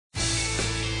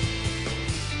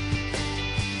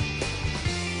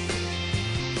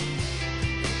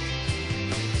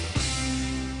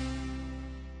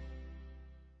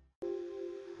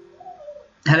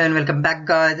Hello and welcome back,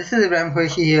 guys. This is Ibrahim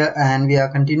Hoshi here, and we are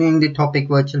continuing the topic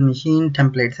virtual machine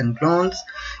templates and clones.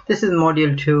 This is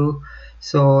module 2,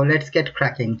 so let's get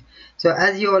cracking. So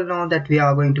as you all know that we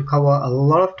are going to cover a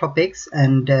lot of topics,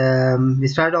 and we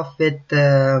start off with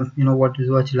what is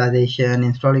virtualization,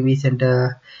 installing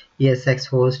vCenter, ESX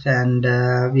host, and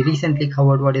we recently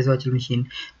covered what is virtual machine.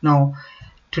 Now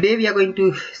today we are going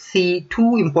to see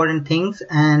two important things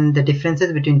and the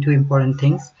differences between two important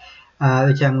things,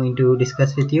 which I'm going to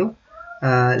discuss with you.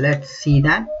 Let's see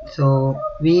that. So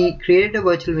we created a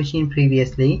virtual machine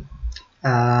previously,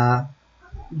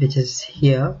 which is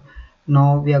here.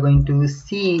 Now we are going to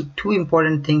see two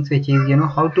important things, which is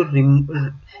how to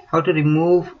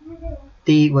remove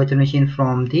the virtual machine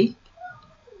from the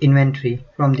inventory,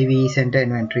 from the vCenter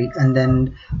inventory, and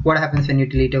then what happens when you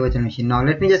delete a virtual machine. Now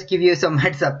let me just give you some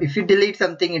heads up. If you delete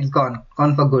something, it's gone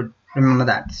for good. Remember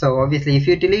that. So obviously if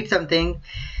you delete something,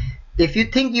 if you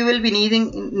think you will be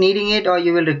needing it or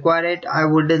you will require it, I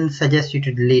wouldn't suggest you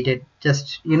to delete it.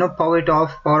 Just power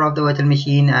off the virtual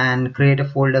machine and create a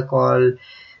folder called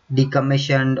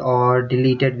decommissioned or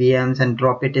deleted VMs and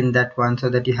drop it in that one so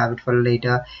that you have it for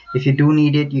later. If you do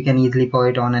need it, you can easily power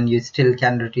it on and you still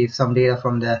can retrieve some data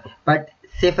from there. But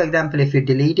say for example, if you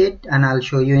delete it, and I'll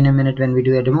show you in a minute when we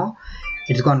do a demo,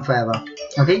 it's gone forever.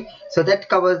 Okay, so that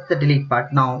covers the delete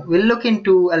part. Now we'll look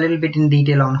into a little bit in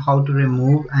detail on how to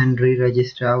remove and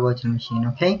re-register a virtual machine.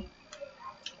 Okay,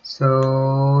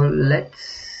 so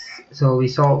we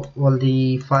saw all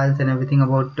the files and everything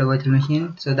about the virtual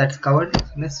machine, so that's covered. So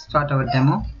let's start our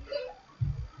demo.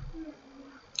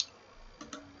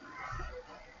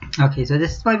 Okay, so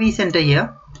this is my vCenter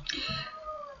here.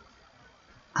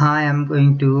 I am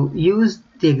going to use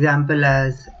the example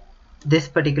as this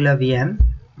particular VM.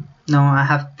 Now I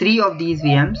have 3 of these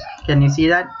VMs. Can you see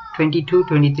that? 22,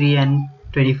 23 and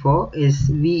 24 is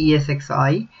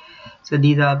vESXi. So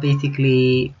these are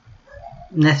basically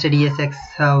nested ESX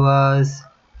servers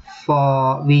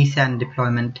for vSAN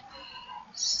deployment.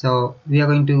 So we are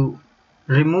going to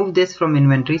remove this from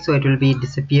inventory, so it will be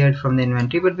disappeared from the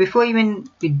inventory. But before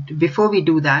we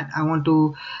do that, I want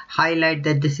to highlight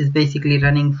that this is basically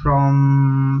running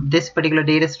from this particular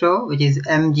data store, which is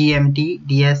mgmt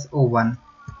ds01.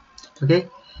 Okay,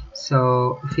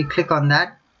 so if we click on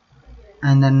that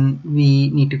and then we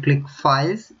need to click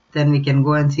files, then we can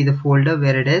go and see the folder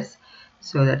where it is.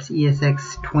 So that's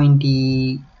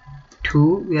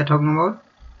ESX22 we are talking about,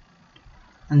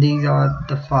 and these are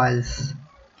the files.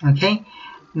 Okay,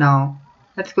 now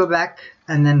let's go back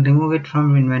and then remove it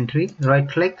from inventory. Right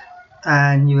click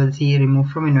and you will see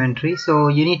remove from inventory. So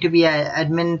you need to be an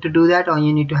admin to do that, or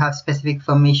you need to have specific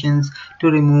permissions to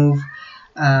remove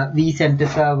vCenter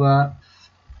server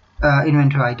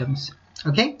inventory items.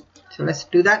 Okay, so let's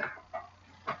do that.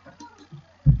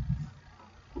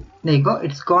 There you go,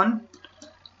 it's gone.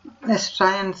 Let's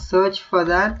try and search for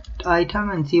that item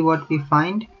and see what we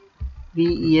find.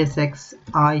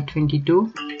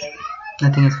 vESXi22,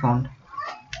 nothing is found.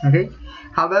 Okay,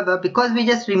 however, because we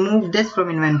just removed this from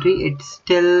inventory, it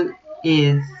still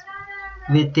is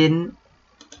within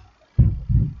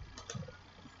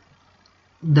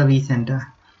the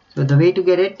vCenter. So the way to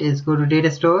get it is go to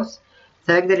data stores,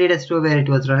 select the data store where it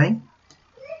was running,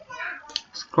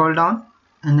 scroll down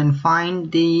and then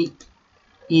find the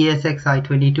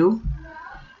ESXi22,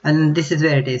 and this is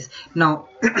where it is. Now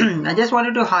I just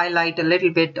wanted to highlight a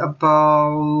little bit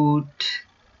about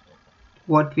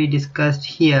what we discussed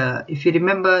here. If you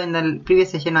remember in the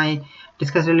previous session, I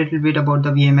discussed a little bit about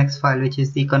the VMX file, which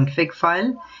is the config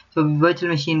file. So virtual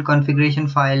machine configuration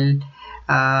file,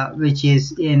 which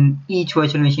is in each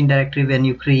virtual machine directory when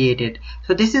you create it.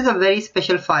 So this is a very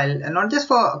special file, and not just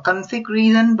for config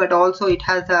reason, but also it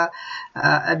has a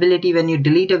ability when you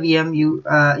delete a VM, you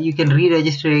can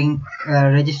register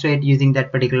it using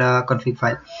that particular config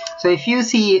file. So if you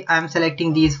see, I'm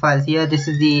selecting these files here. This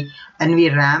is the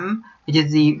NVRAM, which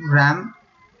is the RAM.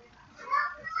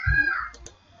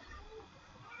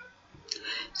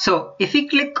 So if we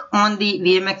click on the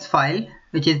VMX file,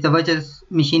 which is the virtual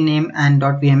machine name and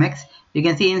 .vmx, you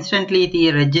can see instantly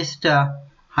the register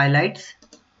highlights.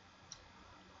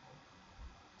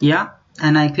 Yeah,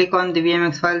 and I click on the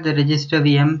VMX file, the register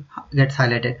VM gets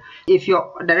highlighted. If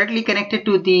you're directly connected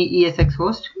to the ESX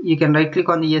host, you can right click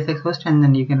on the ESX host and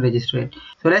then you can register it.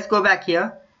 So let's go back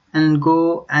here and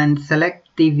go and select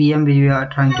the VM we are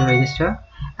trying to register,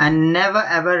 and never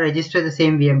ever register the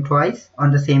same VM twice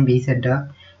on the same vCenter.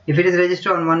 If it is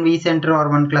registered on one vCenter or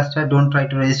one cluster, don't try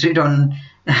to register it on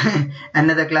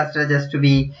another cluster just to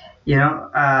be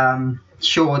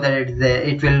sure that it's there.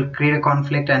 It will create a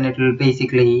conflict and it will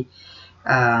basically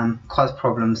cause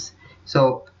problems.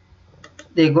 So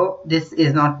there you go. This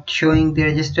is not showing the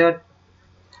registered,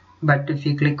 but if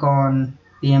you click on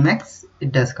VMX,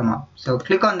 it does come up. So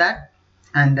click on that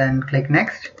and then click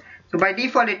next. So by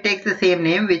default it takes the same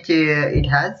name which it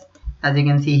has, as you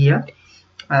can see here.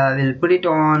 We'll put it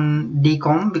on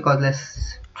decom because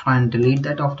let's try and delete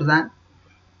that after that.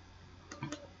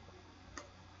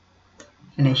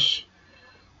 Finish.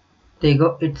 There you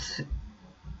go.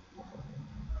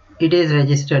 It is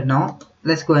registered now.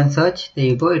 Let's go and search. There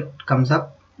you go. It comes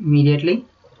up immediately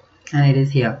and it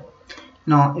is here.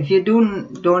 Now if you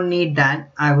don't need that,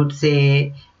 I would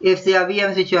say if there are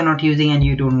VMs which you are not using and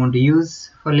you don't want to use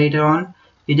for later on,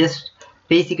 you just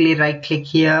basically right click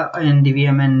here in the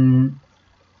VM and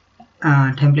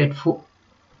template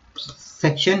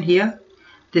section here.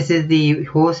 This is the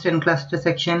host and cluster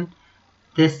section.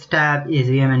 This tab is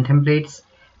VM and templates.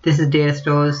 This is data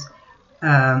stores,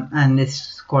 and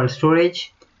it's called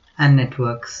storage, and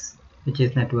networks, which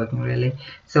is networking really.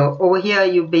 So over here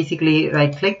you basically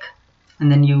right click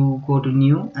and then you go to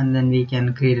new, and then we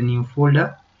can create a new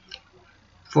folder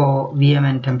for VM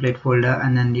and template folder,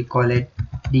 and then we call it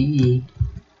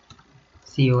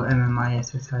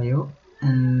DECOMMISSIO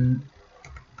and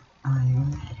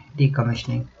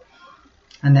decommissioning.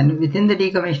 And then within the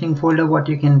decommissioning folder, what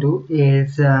you can do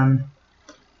is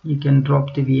you can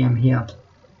drop the VM here.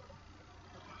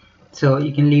 So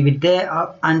you can leave it there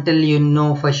until you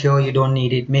know for sure you don't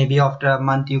need it. Maybe after a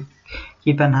month you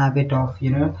keep an habit of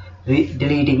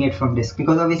deleting it from disk,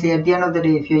 because obviously at the end of the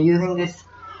day, if you're using this,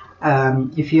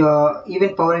 if you're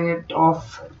even powering it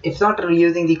off, it's not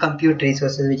using the compute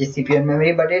resources, which is CPU and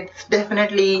memory, but it's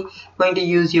definitely going to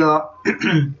use your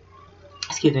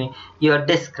excuse me, your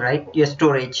disk, right, your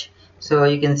storage. So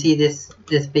you can see this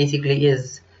basically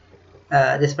is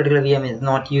this particular VM is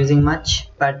not using much,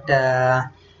 but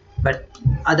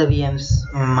other VMs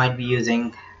might be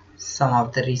using some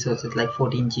of the resources, like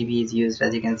 14 GB is used,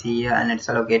 as you can see here, and it's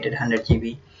allocated 100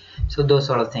 GB. So those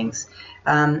sort of things.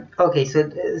 Okay,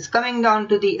 so it's coming down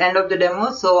to the end of the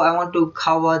demo, so I want to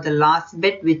cover the last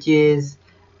bit, which is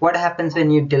what happens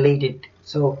when you delete it.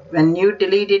 So when you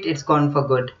delete it, it's gone for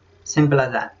good. Simple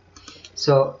as that.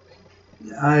 So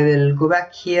I will go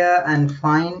back here and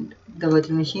find the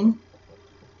virtual machine,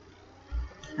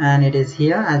 and it is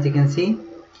here, as you can see.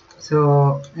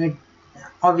 So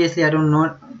obviously I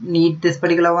don't need this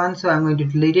particular one, so I'm going to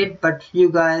delete it. But you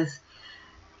guys,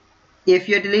 if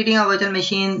you're deleting a virtual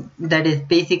machine, that is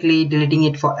basically deleting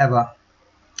it forever.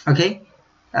 Okay,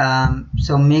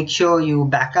 so make sure you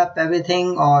back up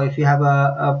everything, or if you have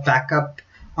a backup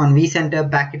on vCenter,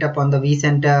 back it up on the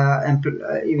vCenter,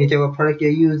 whichever product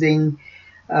you're using.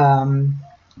 You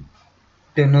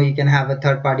can have a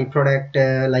third-party product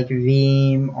like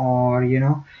Veeam, or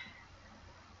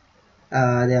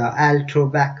there are Altro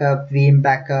backup, Veeam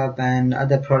backup, and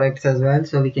other products as well.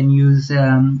 So we can use,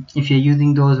 if you're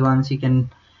using those ones, you can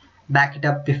back it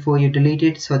up before you delete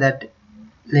it, so that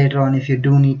later on if you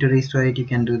do need to restore it, you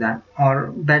can do that. Or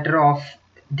better off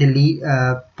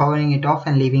powering it off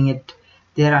and leaving it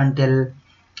there until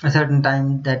a certain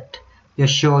time that you're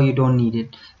sure you don't need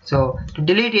it. So to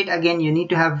delete it, again, you need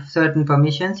to have certain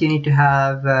permissions. You need to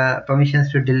have permissions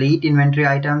to delete inventory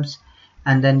items,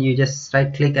 and then you just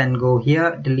right click and go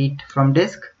here, delete from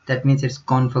disk. That means it's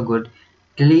gone for good.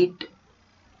 Delete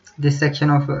this section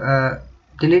of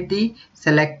delete the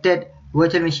selected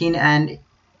virtual machine and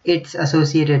its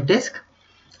associated disk.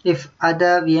 If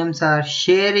other VMs are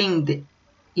sharing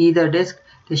either disk,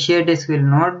 the shared disk will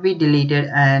not be deleted,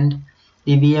 and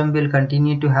the VM will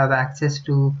continue to have access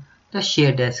to the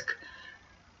shared disk,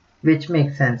 which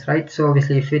makes sense, right? So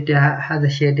obviously if it has a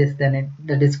shared disk, then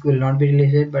the disk will not be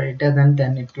deleted, but it doesn't,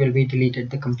 then it will be deleted.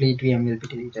 The complete VM will be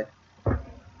deleted.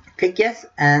 Click yes,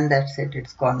 and that's it,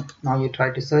 it's gone. Now you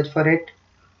try to search for it,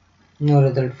 no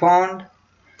result found.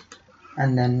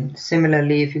 And then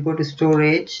similarly, if you go to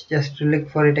storage, just to look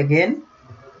for it again,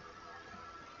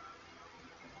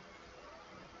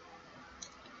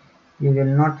 you will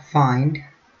not find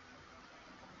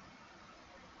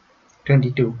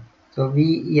 22. So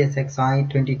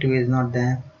VESXi 22 is not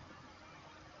there.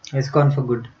 It's gone for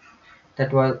good.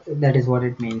 That is what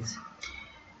it means.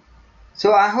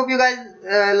 So I hope you guys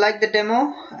like the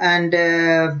demo. And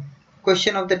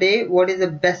question of the day: what is the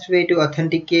best way to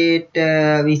authenticate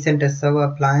vCenter server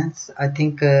appliance? I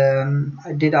think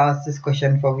I did ask this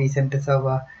question for vCenter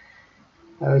server,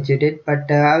 which you did, but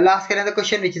I'll ask another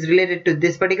question which is related to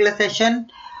this particular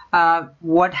session.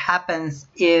 What happens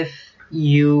if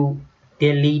you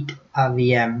delete a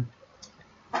VM?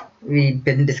 We've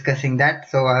been discussing that,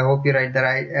 so I hope you write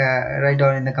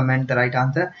down in the comment the right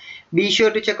answer. Be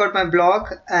sure to check out my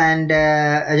blog and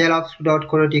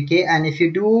agileops.co.uk, and if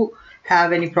you do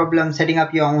have any problem setting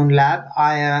up your own lab,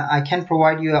 I can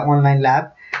provide you an online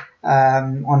lab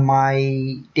on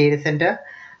my data center.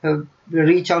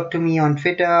 Reach out to me on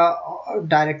Twitter, or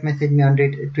direct message me on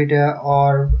Twitter,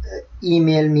 or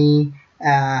email me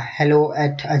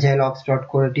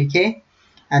hello@agileops.co.uk,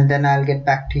 and then I'll get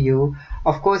back to you.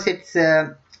 Of course, it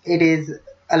is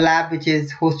a lab which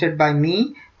is hosted by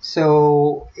me,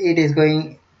 so it is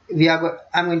going.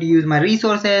 I'm going to use my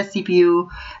resources, CPU,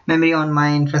 memory on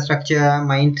my infrastructure,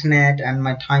 my internet, and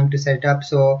my time to set it up.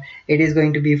 So it is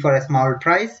going to be for a small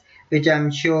price, which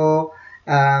I'm sure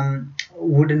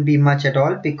wouldn't be much at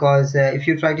all, because if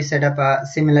you try to set up a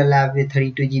similar lab with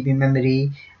 32 GB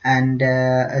memory and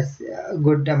a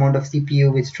good amount of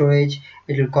CPU with storage,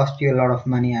 it will cost you a lot of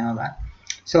money and all that.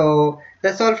 So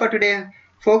that's all for today,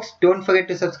 folks. Don't forget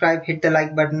to subscribe, hit the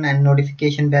like button and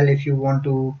notification bell if you want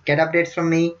to get updates from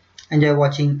me. Enjoy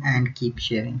watching and keep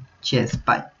sharing. Cheers.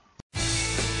 Bye.